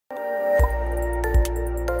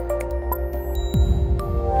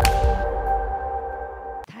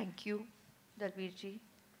Dalbir ji,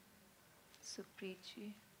 Supreet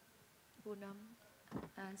ji, Poonam,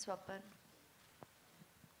 and Swapan.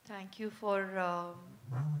 Thank you for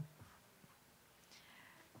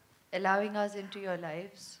allowing us into your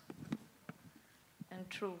lives and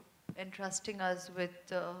entrusting us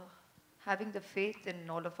with having the faith in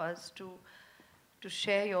all of us to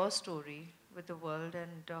share your story with the world.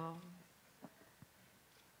 And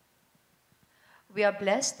we are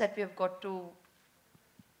blessed that we have got to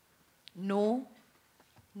know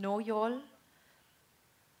you all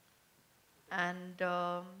and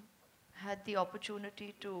had the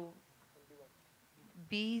opportunity to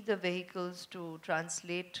be the vehicles to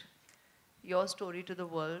translate your story to the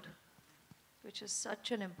world, which is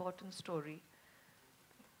such an important story.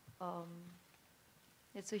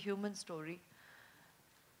 It's a human story.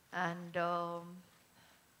 And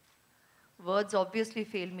words obviously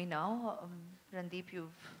fail me now. Randeep,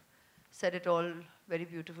 you've said it all very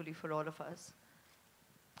beautifully for all of us.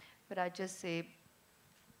 But I just say,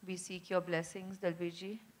 we seek your blessings, Dalbir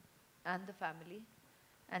ji, and the family.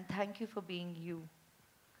 And thank you for being you.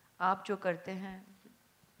 आप जो करते हैं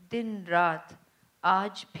दिन रात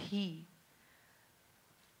आज भी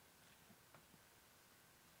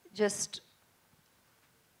just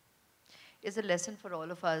is a lesson for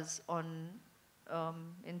all of us on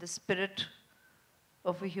in the spirit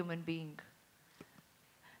of a human being.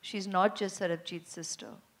 She's not just Sarabjit's sister.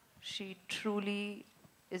 She truly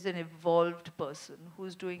is an evolved person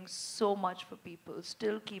who's doing so much for people,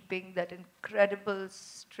 still keeping that incredible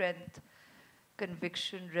strength,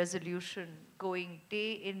 conviction, resolution going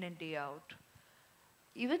day in and day out.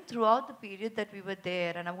 Even throughout the period that we were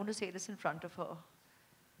there, and I'm going to say this in front of her,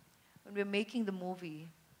 when we're making the movie,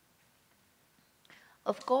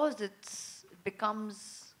 of course it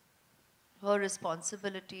becomes her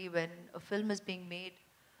responsibility when a film is being made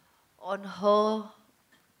on her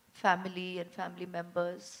family and family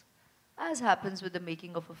members, as happens with the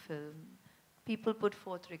making of a film. People put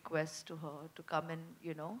forth requests to her to come and,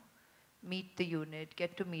 you know, meet the unit,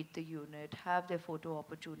 get to meet the unit, have their photo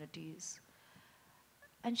opportunities.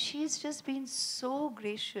 And she's just been so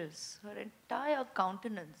gracious, her entire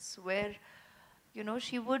countenance, where, you know,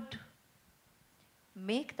 she would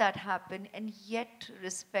make that happen and yet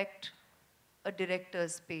respect a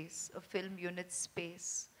director's space, a film unit's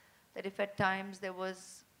space. That if at times there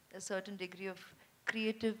was a certain degree of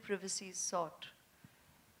creative privacy sought,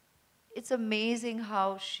 it's amazing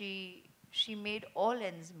how she made all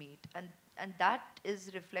ends meet. And that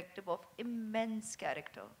is reflective of immense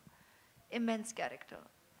character. Immense character.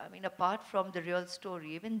 I mean, apart from the real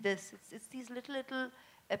story, even this, it's these little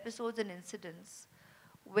episodes and incidents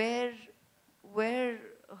where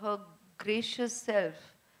her gracious self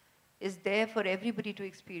is there for everybody to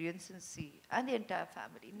experience and see, and the entire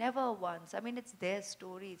family. Never once. I mean, it's their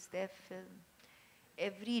story, it's their film.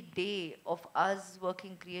 Every day of us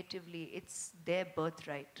working creatively, it's their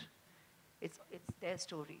birthright. It's their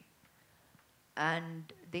story.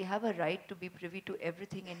 And they have a right to be privy to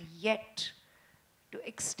everything, and yet to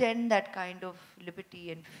extend that kind of liberty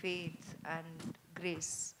and faith and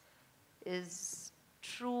grace is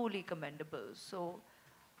truly commendable. So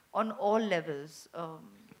on all levels,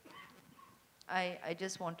 I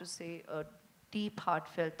just want to say a deep,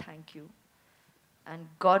 heartfelt thank you. And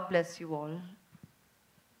God bless you all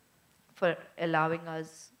for allowing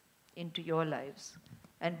us into your lives.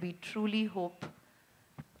 And we truly hope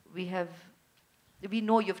we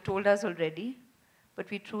know you've told us already, but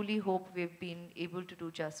we truly hope we've been able to do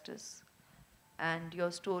justice. And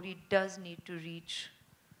your story does need to reach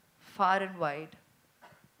far and wide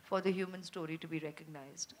for the human story to be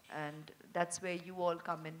recognized. And that's where you all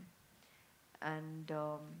come in. And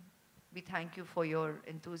we thank you for your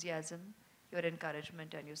enthusiasm, your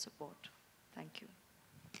encouragement, and your support. Thank you.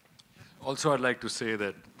 Also, I'd like to say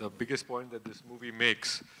that the biggest point that this movie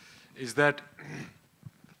makes is that,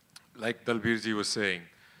 like Dalbir ji was saying,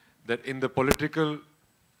 that in the political,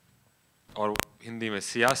 or Hindi में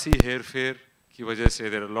सियासी हेर फेर की वजह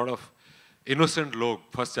से there are a lot of innocent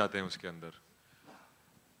लोग फंस जाते हैं उसके अंदर.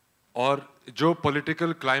 और जो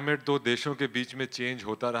पॉलिटिकल क्लाइमेट दो देशों के बीच में चेंज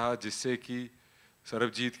होता रहा, जिससे कि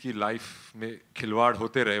सरबजीत की लाइफ में खिलवाड़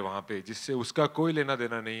होते रहे वहाँ पे, जिससे उसका कोई लेना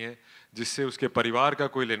देना नहीं है, जिससे उसके परिवार का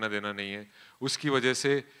कोई लेना देना नहीं है, उसकी वजह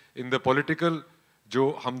से इन द पॉलिटिकल जो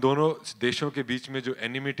हम दोनों देशों के बीच में जो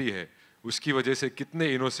एनिमिटी है, उसकी वजह से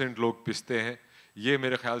कितने इनोसेंट लोग पिसते हैं. ये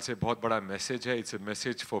मेरे ख्याल से बहुत बड़ा मैसेज है. It's a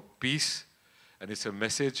message for piece and it's a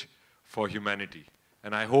message for humanity.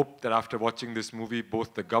 And I hope that after watching this movie,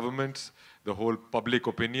 both the governments, the whole public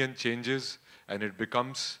opinion changes, and it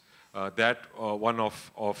becomes one of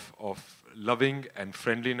loving and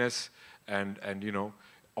friendliness, and you know,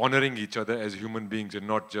 honoring each other as human beings and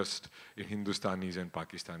not just in Hindustanis and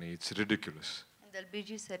Pakistani. It's ridiculous. And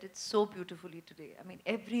Dalbirji said it so beautifully today. I mean,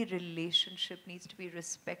 every relationship needs to be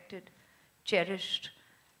respected, cherished,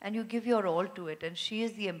 and you give your all to it. And she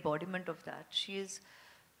is the embodiment of that. She is,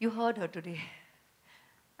 you heard her today.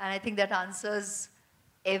 And I think that answers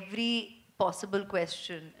every possible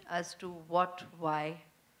question as to what, why,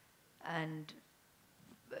 and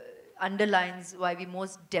underlines why we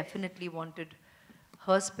most definitely wanted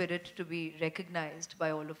her spirit to be recognized by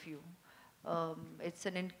all of you. It's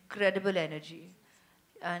an incredible energy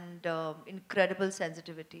and incredible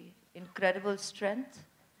sensitivity, incredible strength,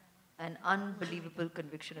 and unbelievable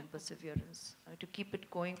conviction and perseverance to keep it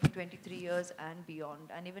going for 23 years and beyond.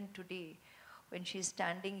 And even today, when she's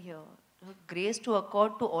standing here, her grace to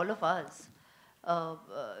accord to all of us,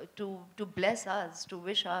 to bless us, to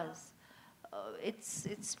wish us, it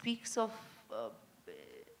speaks of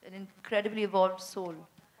an incredibly evolved soul.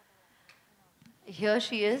 Here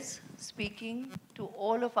she is speaking to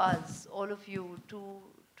all of us, all of you,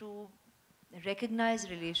 to recognize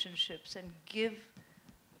relationships and give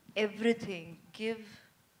everything, give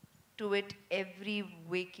to it every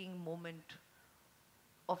waking moment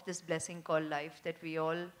of this blessing called life that we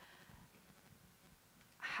all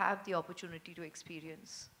have the opportunity to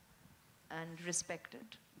experience and respect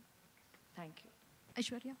it. Thank you.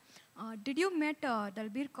 Aishwarya, did you met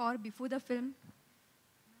Dalbir Kaur before the film?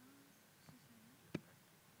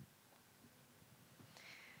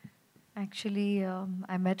 Actually,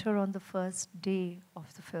 I met her on the first day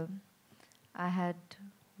of the film. I had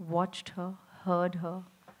watched her, heard her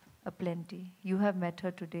aplenty. You have met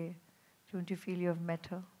her today. Don't you feel you have met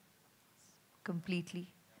her completely?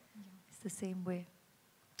 Yeah. It's the same way.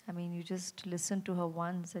 I mean, you just listen to her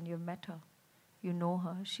once and you've met her. You know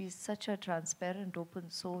her. She's such a transparent, open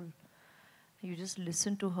soul. You just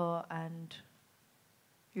listen to her and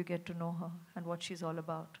you get to know her and what she's all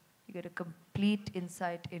about. You get a complete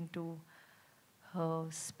insight into her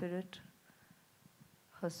spirit,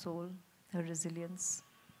 her soul, her resilience,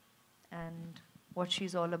 and what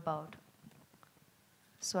she's all about.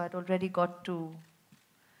 So I'd already got to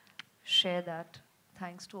share that.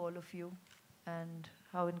 Thanks to all of you and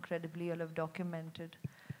how incredibly you all have documented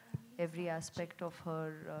every aspect of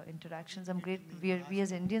her interactions. We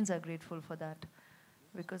as Indians are grateful for that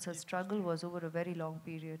because her struggle was over a very long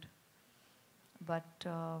period. But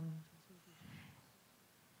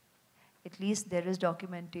at least there is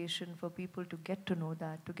documentation for people to get to know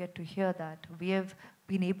that, to get to hear that. We have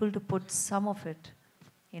been able to put some of it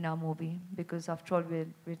in our movie because after all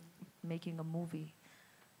we're making a movie.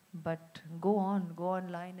 But go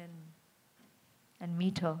online and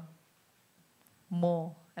meet her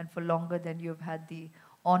more and for longer than you've had the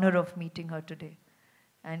honor of meeting her today.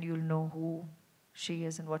 And you'll know who she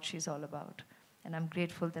is and what she's all about. And I'm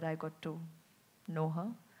grateful that I got to know her.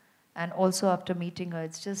 And also after meeting her,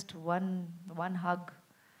 it's just one hug,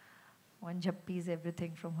 one jappi is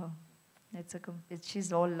everything from her.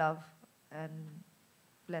 She's all love and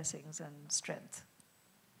blessings and strength.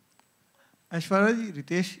 Aishwarya ji,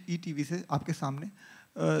 Ritesh ETV से आपके सामने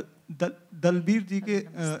दलबीर जी के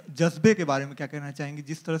जज्बे के बारे में क्या कहना चाहेंगे?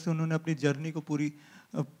 जिस तरह से उन्होंने अपनी जर्नी को पूरी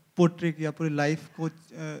पोर्ट्रे किया, पूरी लाइफ को,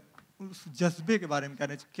 उस जज्बे के बारे में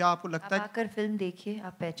कहना चाहिए। क्या आपको लगता है? आकर फिल्म देखिए,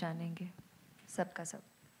 आप पहचानेंगे सबका सब।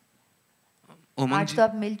 आज तो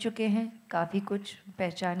आप मिल चुके हैं, काफ़ी कुछ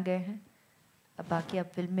पहचान गए हैं, अब बाकी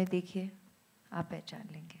आप फिल्म में देखिए, आप पहचान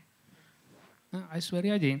लेंगे।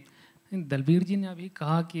 ऐश्वर्या जी, दलबीर जी ने अभी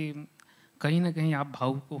कहा कि कहीं ना कहीं आप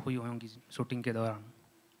भावुक हुई होंगी शूटिंग के दौरान,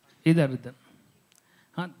 इधर उधर।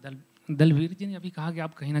 हाँ, दलबीर जी ने अभी कहा कि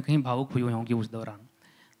आप कहीं ना कहीं भावुक हुई होंगी उस दौरान।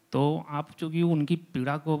 तो आप चूँकि उनकी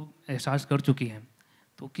पीड़ा को एहसास कर चुकी हैं,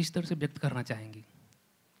 तो किस तरह से व्यक्त करना चाहेंगी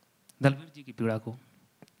दलबीर जी की पीड़ा को?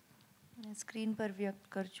 मैं स्क्रीन पर व्यक्त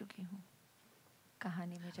कर चुकी हूँ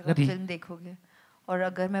कहानी में, जब आप फिल्म देखोगे। और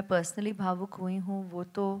अगर मैं पर्सनली भावुक हुई हूँ, वो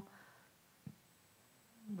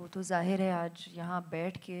तो जाहिर है आज यहाँ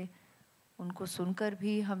बैठ के उनको सुनकर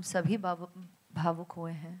भी हम सभी भावुक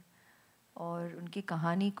हुए हैं। और उनकी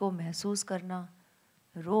कहानी को महसूस करना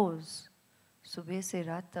रोज़ सुबह से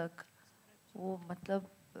रात तक, वो मतलब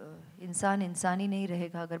इंसान ही नहीं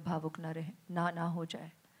रहेगा अगर भावुक ना हो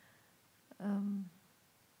जाए।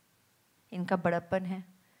 इनका बड़प्पन है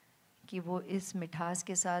कि वो इस मिठास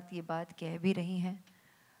के साथ ये बात कह भी रही हैं,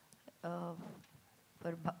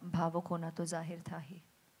 पर भावुक होना तो जाहिर था ही।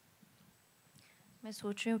 मैं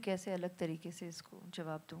सोच रही हूँ कैसे अलग तरीके से इसको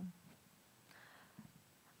जवाब दूँ।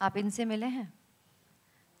 आप इनसे मिले हैं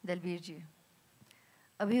दलबीर जी?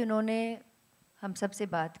 अभी उन्होंने हम सब से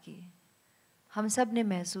बात की, हम सब ने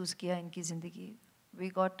महसूस किया इनकी ज़िंदगी। वी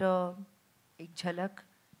गॉट एक झलक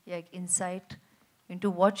या एक insight into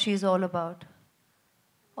what she's all about.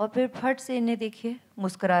 और फिर फट से इन्हें देखिए,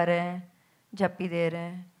 मुस्कुरा रहे हैं, झप्पी दे रहे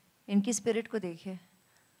हैं, इनकी स्पिरिट को देखिए,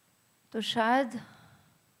 तो शायद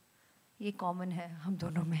ये कॉमन है हम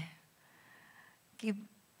दोनों में कि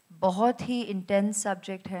बहुत ही इंटेंस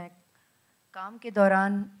सब्जेक्ट है, काम के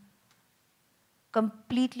दौरान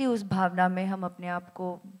कंप्लीटली उस भावना में हम अपने आप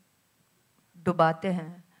को डुबाते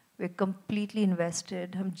हैं, वे कंप्लीटली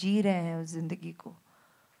इन्वेस्टेड, हम जी रहे हैं उस ज़िंदगी को,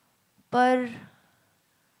 पर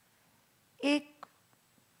एक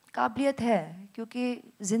काबिलियत है क्योंकि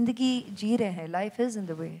ज़िंदगी जी रहे हैं, life is in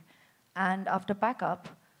the way, and after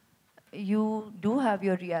pack up you do have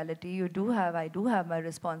your reality, I do have my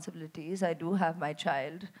responsibilities, I do have my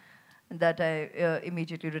child that I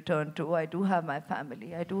immediately return to, I do have my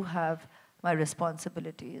family, I do have my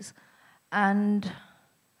responsibilities. And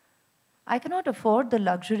I cannot afford the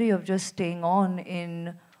luxury of just staying on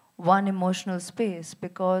in one emotional space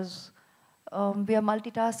because we are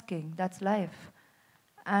multitasking, that's life.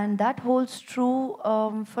 And that holds true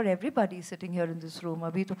for everybody sitting here in this room.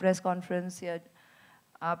 Abhi to press conference या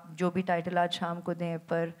आप जो भी title आज शाम को दें,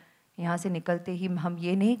 पर यहाँ से निकलते ही हम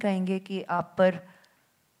ये नहीं कहेंगे कि आप पर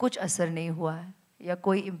कुछ असर नहीं हुआ है या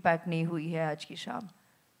कोई इम्पैक्ट नहीं हुई है आज की शाम,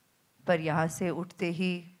 पर यहाँ से उठते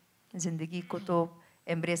ही ज़िंदगी को तो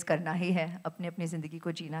एम्ब्रेस करना ही है, अपनी अपनी ज़िंदगी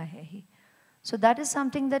को जीना है ही. So that is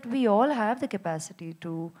something that we all have the capacity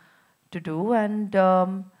to do, and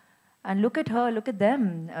look at her, look at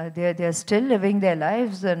them. They're still living their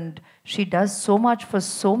lives, and she does so much for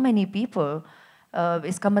so many people.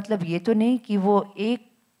 इसका मतलब ये तो नहीं कि वो एक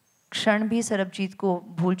क्षण भी सरबजीत को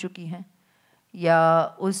भूल चुकी हैं या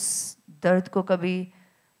उस दर्द को कभी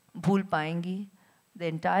भूल पाएंगी. द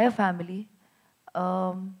एंटायर फैमिली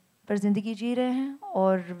पर ज़िंदगी जी रहे हैं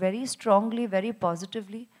और very strongly, very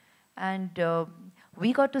positively, and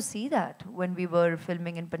we got to see that when we were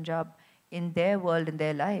filming in Punjab, in their world, in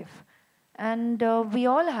their life. And we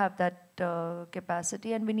all have that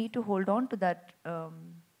capacity, and we need to hold on to that,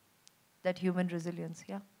 that human resilience.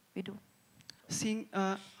 Yeah, we do.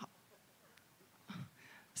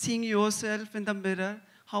 Seeing yourself in the mirror,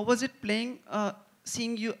 how was it playing,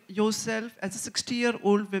 seeing yourself as a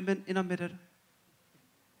 60-year-old woman in a mirror?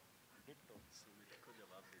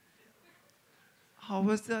 How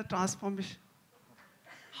was the transformation?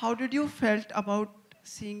 How did you felt about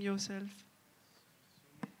seeing yourself?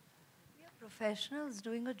 We are professionals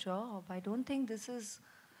doing a job. I don't think this is,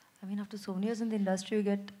 I mean, after so many years in the industry, you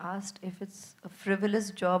get asked if it's a frivolous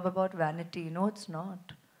job about vanity. No, it's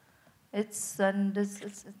not. No,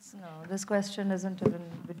 this question isn't even,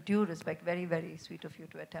 with due respect, very, very sweet of you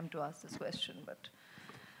to attempt to ask this question, but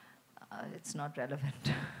it's not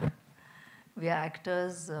relevant. We are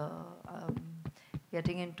actors.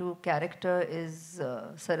 Getting into character is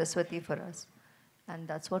Saraswati for us. And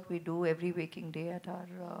that's what we do every waking day at our,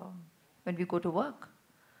 when we go to work.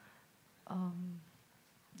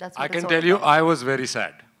 That's what I it's can all tell you, about. I was very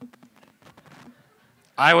sad.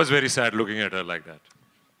 I was very sad looking at her like that.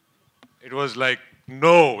 It was like,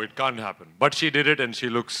 no, it can't happen. But she did it and she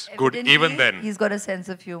looks good even then. He's got a sense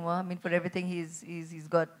of humor. I mean, for everything, he's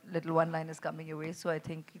got little one-liners coming your way. So I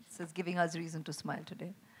think it's giving us reason to smile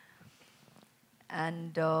today.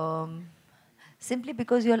 And simply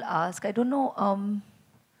because you'll ask, I don't know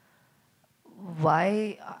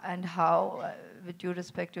why and how, with due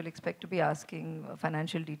respect, you'll expect to be asking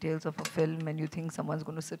financial details of a film and you think someone's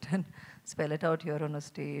going to sit and spell it out here on a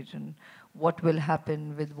stage and what will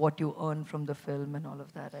happen with what you earn from the film and all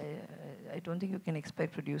of that. I don't think you can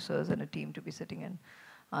expect producers and a team to be sitting and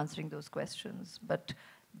answering those questions. But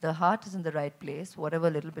the heart is in the right place. Whatever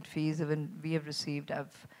little bit fees even we have received,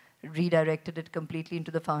 I've redirected it completely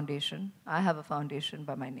into the foundation. I have a foundation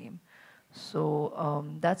by my name. So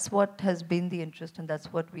that's what has been the interest, and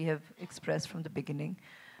that's what we have expressed from the beginning.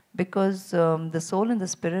 Because the soul and the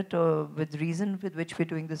spirit, with reason with which we're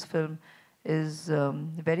doing this film, is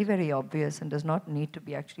very, very obvious and does not need to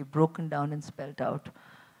be actually broken down and spelled out.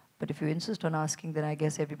 But if you insist on asking, then I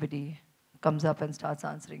guess everybody comes up and starts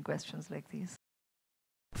answering questions like these.